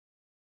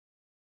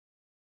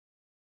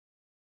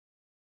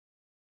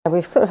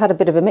We've sort of had a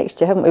bit of a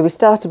mixture, haven't we? We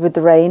started with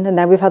the rain and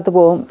then we've had the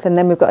warmth, and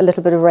then we've got a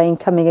little bit of rain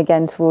coming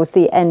again towards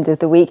the end of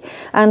the week,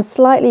 and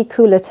slightly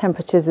cooler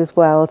temperatures as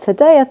well.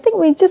 Today I think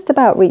we just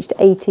about reached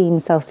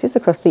 18 Celsius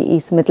across the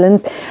East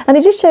Midlands, and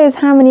it just shows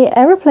how many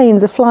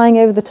aeroplanes are flying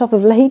over the top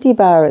of Lady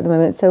Bower at the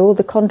moment, so all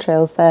the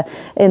contrails there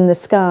in the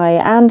sky.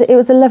 And it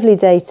was a lovely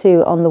day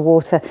too on the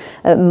water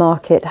at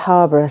Market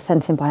Harbour,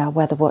 sent in by our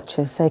weather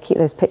watchers, so keep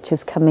those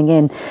pictures coming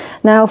in.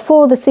 Now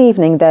for this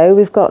evening though,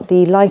 we've got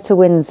the lighter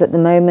winds at the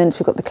moment,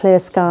 we've got the clear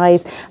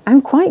skies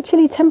and quite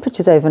chilly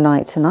temperatures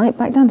overnight tonight,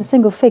 back down to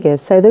single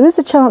figures, so there is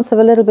a chance of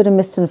a little bit of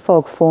mist and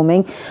fog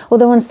forming.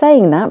 Although on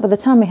saying that, by the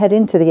time we head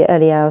into the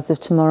early hours of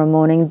tomorrow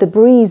morning, the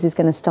breeze is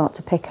going to start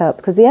to pick up,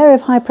 because the area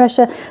of high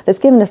pressure that's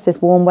given us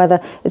this warm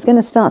weather is going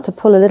to start to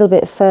pull a little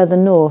bit further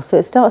north, so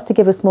it starts to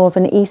give us more of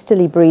an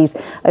easterly breeze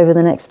over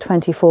the next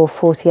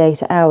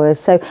 24-48 hours.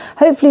 So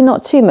hopefully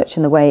not too much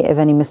in the way of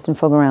any mist and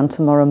fog around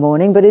tomorrow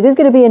morning, but it is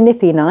going to be a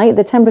nippy night.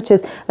 The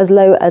temperatures as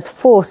low as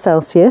 4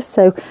 Celsius,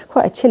 so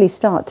quite a chilly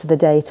start to the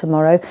day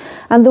tomorrow,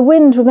 and the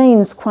wind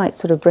remains quite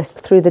sort of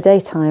brisk through the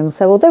daytime.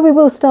 So although we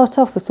will start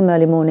off with some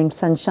early morning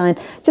sunshine,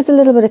 just a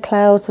little bit of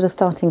clouds sort of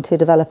starting to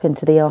develop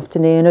into the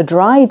afternoon. A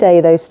dry day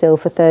though still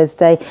for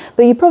Thursday,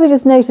 but you probably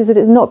just notice that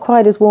it's not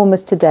quite as warm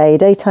as today.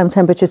 Daytime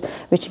temperatures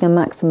reaching a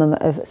maximum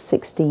of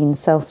 16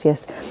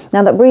 Celsius.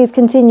 Now that breeze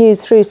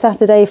continues through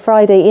Saturday,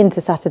 Friday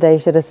into Saturday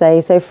should I say.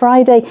 So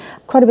Friday,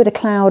 quite a bit of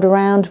cloud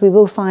around. We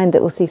will find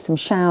that we'll see some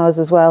showers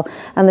as well,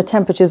 and the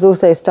temperatures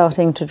also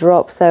starting to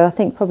drop, so I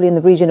think probably in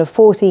the region of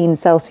 14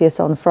 Celsius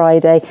on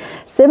Friday.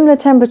 Similar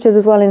temperatures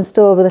as well in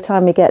store by the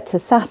time we get to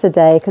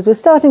Saturday, because we're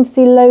starting to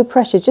see low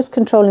pressure just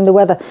controlling the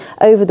weather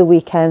over the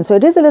weekend, so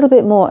it is a little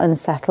bit more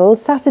unsettled.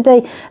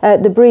 Saturday,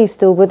 the breeze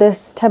still with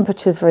us,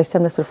 temperatures very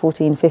similar, sort of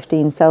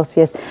 14-15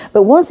 Celsius,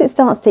 but once it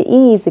starts to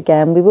ease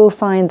again, we will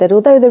find that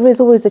although there is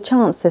always the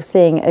chance of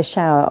seeing a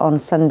shower on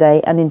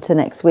Sunday and into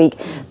next week,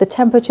 the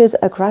temperatures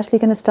are gradually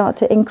going to start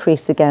to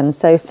increase again.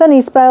 So sunny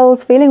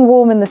spells, feeling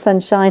warm in the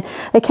sunshine,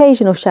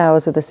 occasional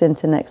showers with us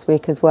into next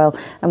week as well,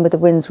 and with the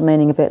winds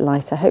remaining a bit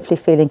lighter, hopefully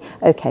feeling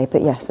okay.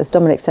 But yes, as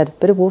Dominic said, a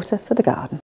bit of water for the garden.